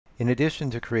In addition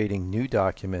to creating new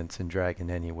documents in Dragon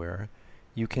Anywhere,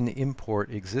 you can import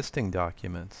existing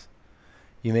documents.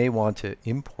 You may want to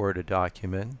import a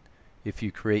document if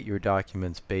you create your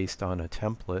documents based on a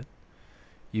template.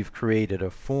 You've created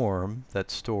a form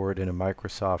that's stored in a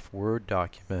Microsoft Word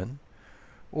document,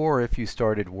 or if you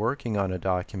started working on a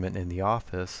document in the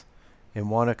office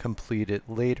and want to complete it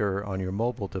later on your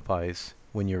mobile device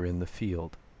when you're in the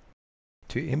field.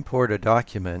 To import a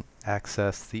document,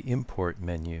 access the Import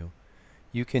menu.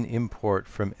 You can import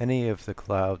from any of the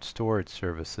cloud storage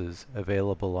services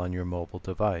available on your mobile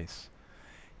device.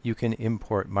 You can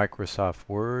import Microsoft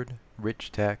Word,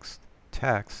 rich text,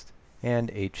 text, and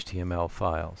HTML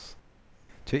files.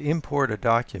 To import a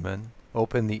document,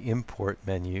 open the Import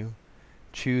menu,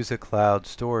 choose a cloud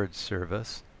storage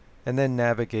service, and then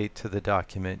navigate to the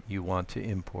document you want to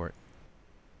import.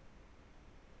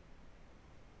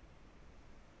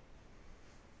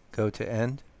 Go to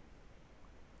End.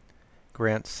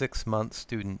 Grant 6-month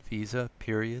student visa,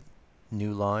 period.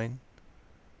 New line.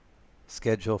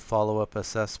 Schedule follow-up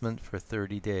assessment for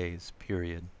 30 days,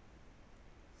 period.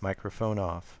 Microphone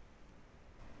off.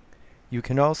 You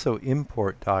can also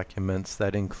import documents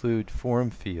that include form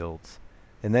fields,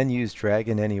 and then use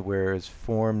Dragon Anywhere's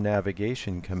form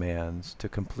navigation commands to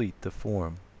complete the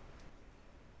form.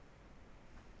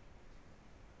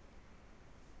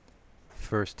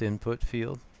 First input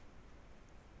field,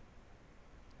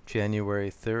 January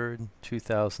 3rd,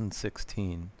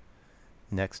 2016.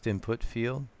 Next input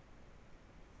field,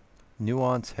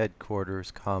 Nuance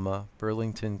Headquarters,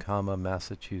 Burlington,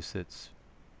 Massachusetts,